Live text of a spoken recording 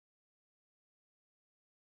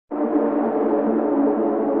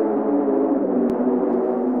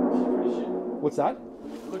What's that?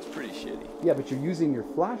 It looks pretty shitty. Yeah, but you're using your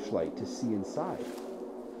flashlight to see inside.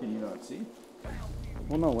 Can you not see?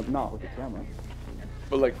 Well, no, not with the camera.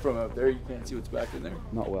 But like from out there, you can't see what's back in there?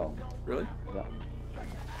 Not well. Really? Yeah.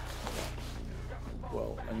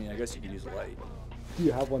 Well, I mean, I guess you could use a light. Do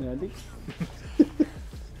you have one handy?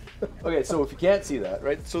 Okay, so if you can't see that,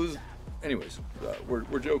 right? So this, anyways,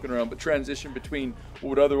 we're joking around, but transition between what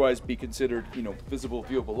would otherwise be considered, you know, visible,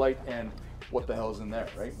 viewable light and what the hell's in there,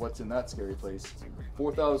 right? What's in that scary place?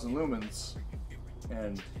 4,000 lumens,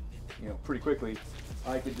 and, you know, pretty quickly,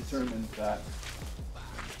 I could determine that,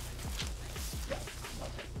 yeah,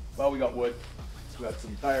 okay. Well, we got wood, we got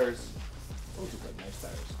some tires, those look like nice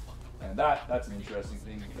tires. And that's an interesting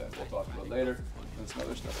thing that we'll talk about later, and some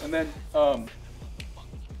other stuff. And then,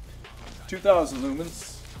 2,000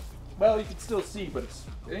 lumens, well, you can still see, but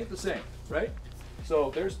it ain't the same, right?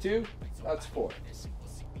 So there's 2, that's 4.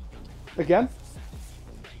 Again?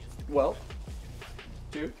 Well,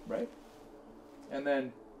 2, right? And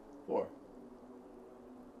then 4.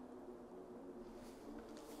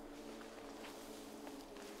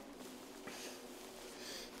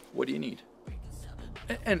 What do you need?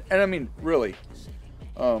 And I mean, really,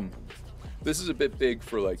 this is a bit big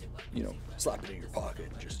for, like, you know, slap it in your pocket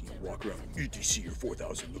and just, you know, walk around ETC your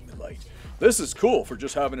 4,000 lumen light. This is cool for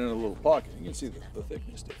just having it in a little pocket. You can see the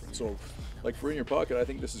thickness difference. So, like, for in your pocket, I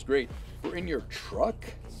think this is great. For in your truck,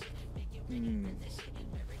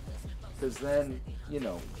 because then, you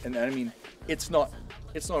know, and I mean, it's not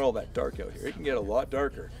all that dark out here. It can get a lot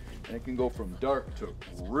darker, and it can go from dark to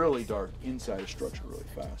really dark inside a structure really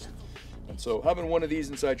fast. And so having one of these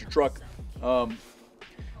inside your truck,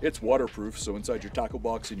 it's waterproof, so inside your tackle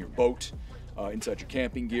box in your boat, inside your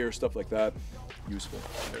camping gear, stuff like that, useful,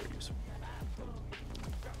 very useful.